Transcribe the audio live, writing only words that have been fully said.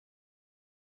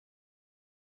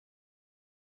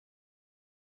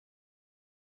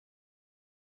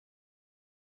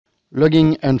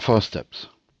Login and first steps.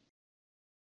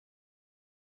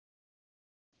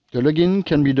 The login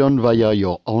can be done via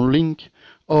your own link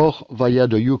or via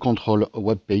the uControl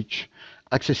web page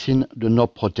accessing the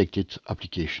not protected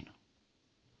application.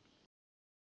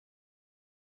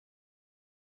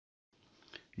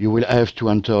 You will have to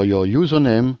enter your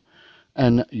username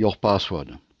and your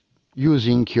password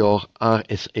using your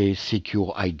RSA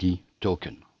Secure ID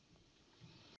token.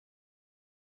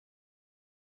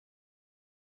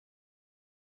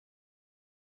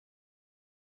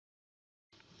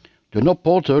 The NOP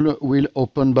portal will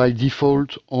open by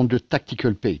default on the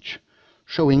tactical page,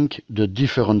 showing the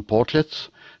different portlets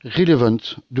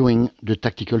relevant during the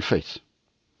tactical phase.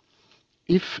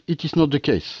 If it is not the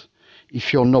case,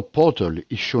 if your NOP portal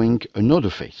is showing another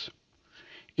phase,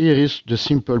 here is the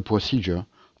simple procedure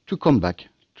to come back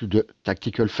to the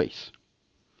tactical phase.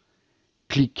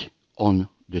 Click on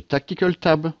the tactical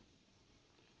tab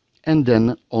and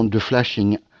then on the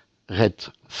flashing red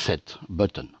set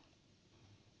button.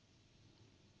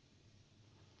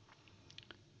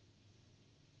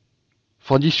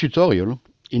 For this tutorial,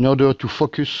 in order to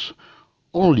focus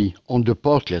only on the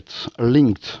portlets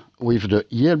linked with the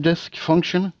e-helpdesk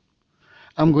function,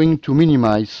 I'm going to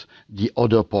minimize the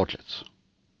other portlets.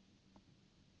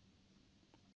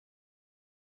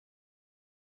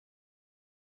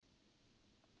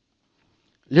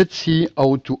 Let's see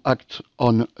how to act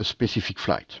on a specific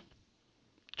flight.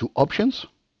 Two options: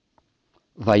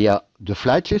 via the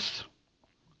flight list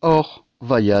or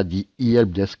via the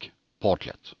e-helpdesk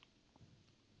portlet.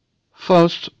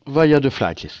 First, via the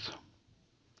flight list.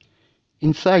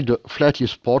 Inside the flight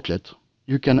list portlet,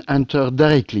 you can enter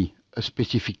directly a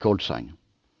specific call sign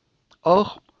or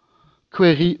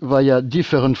query via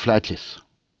different flight lists.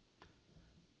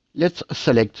 Let's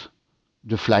select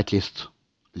the flight list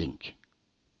link.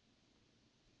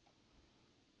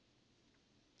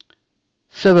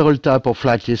 Several types of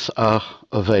flight lists are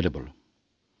available.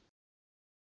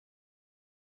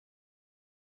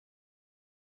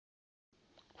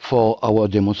 For our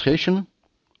demonstration,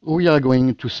 we are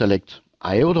going to select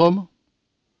aerodrome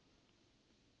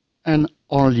and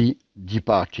only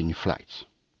departing flights.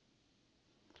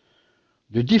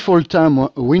 The default time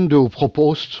window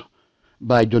proposed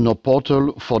by the NOP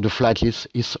portal for the flight list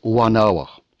is 1 hour,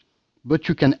 but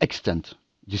you can extend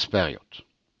this period.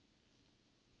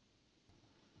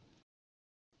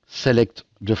 Select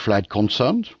the flight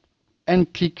concerned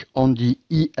and click on the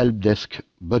e-helpdesk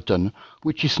button,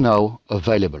 which is now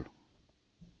available.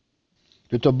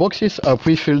 The top boxes are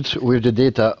pre-filled with the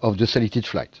data of the selected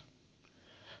flight.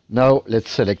 Now let's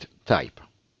select type.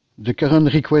 The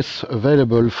current requests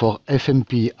available for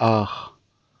FMP are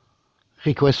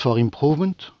requests for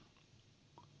improvement,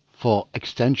 for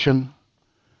extension,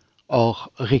 or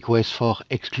requests for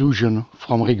exclusion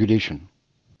from regulation.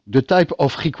 The type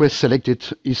of request selected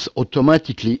is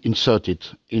automatically inserted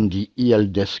in the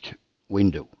e-helpdesk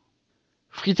window.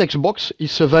 Free text box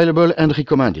is available and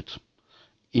recommended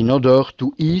in order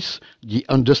to ease the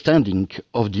understanding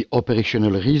of the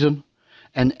operational reason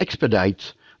and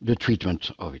expedite the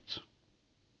treatment of it.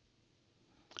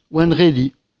 When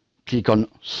ready, click on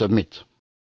Submit.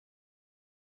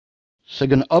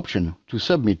 Second option to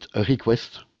submit a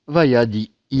request via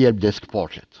the e-helpdesk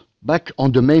portlet. Back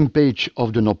on the main page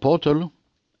of the NOP portal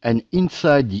and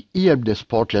inside the e-helpdesk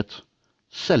portlet,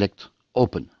 select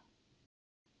Open.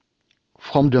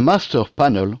 From the Master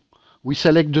panel, we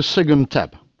select the second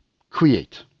tab,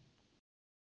 Create.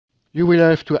 You will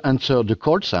have to enter the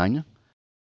call sign,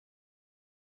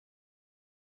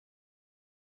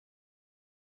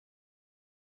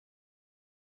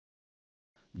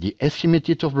 the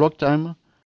estimated of block time,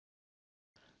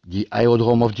 the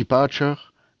aerodrome of departure,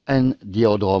 and the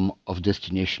aerodrome of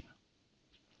destination.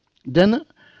 Then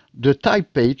the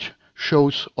type page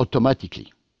shows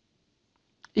automatically.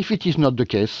 If it is not the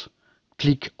case,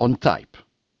 click on Type.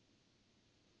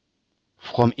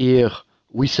 From here,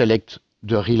 we select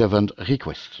the relevant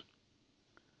request.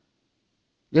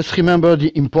 Let's remember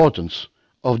the importance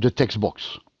of the text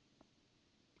box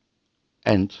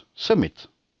and submit.